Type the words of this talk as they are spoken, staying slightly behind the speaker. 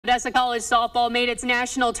Odessa College softball made its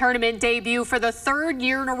national tournament debut for the third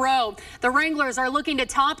year in a row. The Wranglers are looking to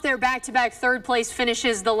top their back-to-back third-place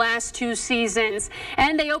finishes the last two seasons.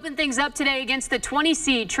 And they open things up today against the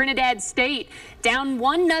 20-seed Trinidad State. Down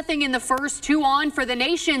 1-0 in the first, 2 on for the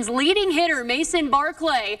nation's leading hitter, Mason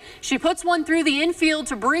Barclay. She puts one through the infield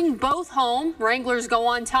to bring both home. Wranglers go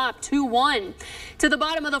on top 2-1. To the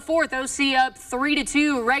bottom of the fourth, OC up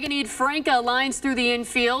 3-2. Reganede Franca lines through the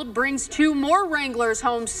infield, brings 2 more Wranglers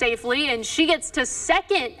home safely, and she gets to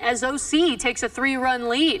second as OC takes a 3-run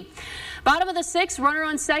lead. Bottom of the sixth, runner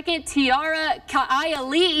on second, Tiara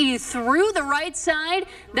Ka'aiali'i through the right side.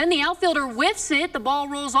 Then the outfielder whiffs it. The ball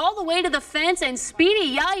rolls all the way to the fence, and Speedy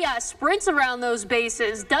Yaya sprints around those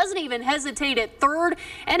bases. Doesn't even hesitate at third,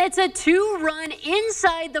 and it's a 2-run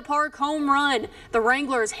inside the park home run. The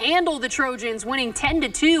Wranglers handle the Trojans, winning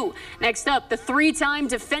 10-2. Next up, the 3-time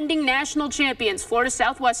defending national champions, Florida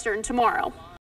Southwestern, tomorrow.